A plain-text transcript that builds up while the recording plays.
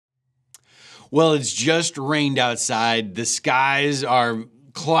Well, it's just rained outside. The skies are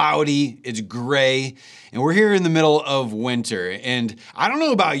cloudy, it's gray, and we're here in the middle of winter. And I don't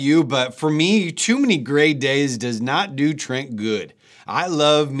know about you, but for me, too many gray days does not do Trent good. I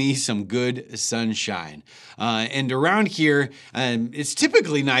love me some good sunshine. And around here, it's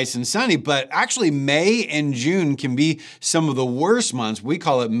typically nice and sunny, but actually May and June can be some of the worst months. We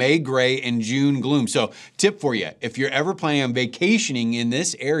call it May gray and June gloom. So tip for you, if you're ever planning on vacationing in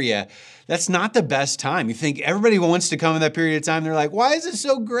this area, that's not the best time. You think everybody wants to come in that period of time. They're like, why is it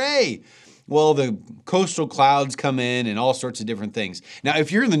so gray? Well, the coastal clouds come in and all sorts of different things. Now,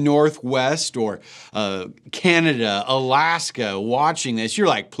 if you're in the Northwest or Canada, Alaska, watching this, you're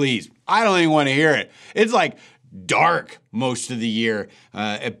like, please, I don't even want to hear it. It's like dark most of the year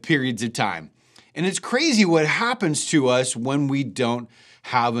at periods of time. And it's crazy what happens to us when we don't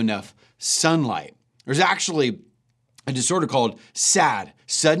have enough sunlight. There's actually a disorder called SAD,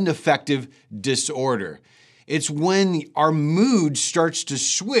 sudden affective disorder. It's when our mood starts to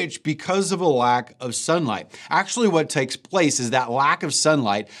switch because of a lack of sunlight. Actually, what takes place is that lack of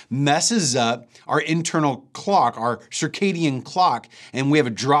sunlight messes up our internal clock, our circadian clock, and we have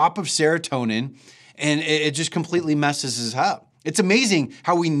a drop of serotonin, and it just completely messes us up. It's amazing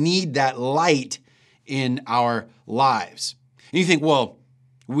how we need that light in our lives. And you think, well,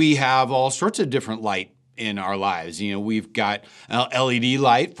 we have all sorts of different light in our lives. You know, we've got LED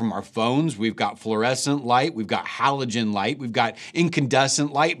light from our phones. We've got fluorescent light. We've got halogen light. We've got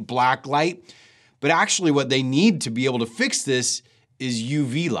incandescent light, black light. But actually what they need to be able to fix this is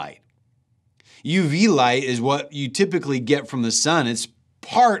UV light. UV light is what you typically get from the sun. It's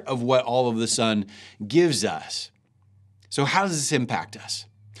part of what all of the sun gives us. So how does this impact us?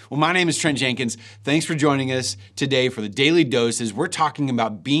 Well, my name is Trent Jenkins. Thanks for joining us today for the Daily Doses. We're talking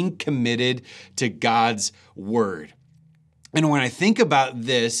about being committed to God's Word. And when I think about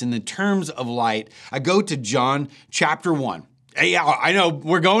this in the terms of light, I go to John chapter 1. Yeah, I know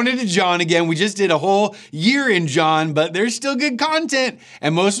we're going into John again. We just did a whole year in John, but there's still good content,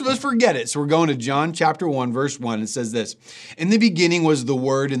 and most of us forget it. So we're going to John chapter 1, verse 1. It says this: "In the beginning was the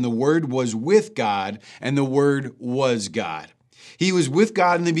Word, and the Word was with God, and the Word was God. He was with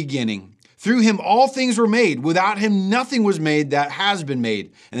God in the beginning. Through him all things were made. Without him nothing was made that has been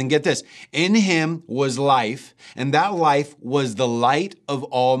made." And then get this: "In him was life, and that life was the light of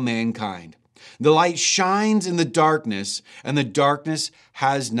all mankind. The light shines in the darkness, and the darkness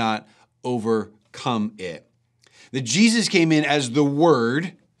has not overcome it." That Jesus came in as the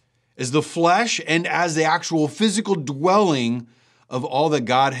Word, as the flesh, and as the actual physical dwelling of all that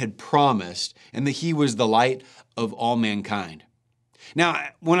God had promised, and that he was the light of all mankind. Now,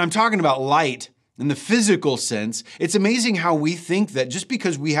 when I'm talking about light in the physical sense, it's amazing how we think that just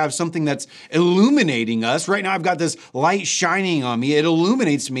because we have something that's illuminating us, right now I've got this light shining on me, it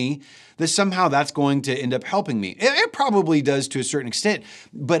illuminates me, that somehow that's going to end up helping me. It probably does to a certain extent,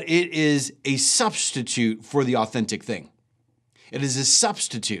 but it is a substitute for the authentic thing. It is a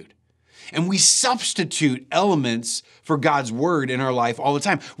substitute. And we substitute elements for God's Word in our life all the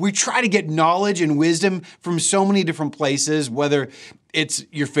time. We try to get knowledge and wisdom from so many different places, whether it's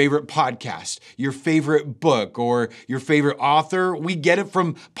your favorite podcast, your favorite book, or your favorite author. We get it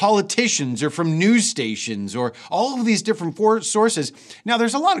from politicians or from news stations or all of these different sources. Now,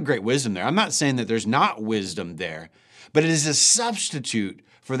 there's a lot of great wisdom there. I'm not saying that there's not wisdom there, but it is a substitute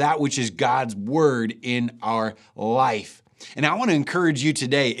for that which is God's Word in our life. And I want to encourage you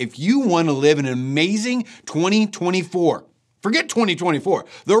today, if you want to live an amazing 2024, forget 2024,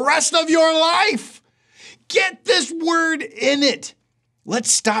 the rest of your life, get this Word in it.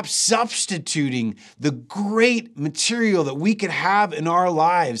 Let's stop substituting the great material that we could have in our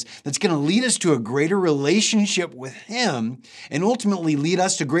lives that's going to lead us to a greater relationship with Him and ultimately lead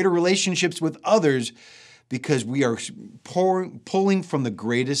us to greater relationships with others, because we are pulling from the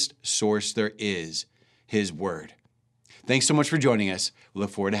greatest source there is, His Word. Thanks so much for joining us. We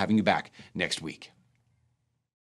look forward to having you back next week.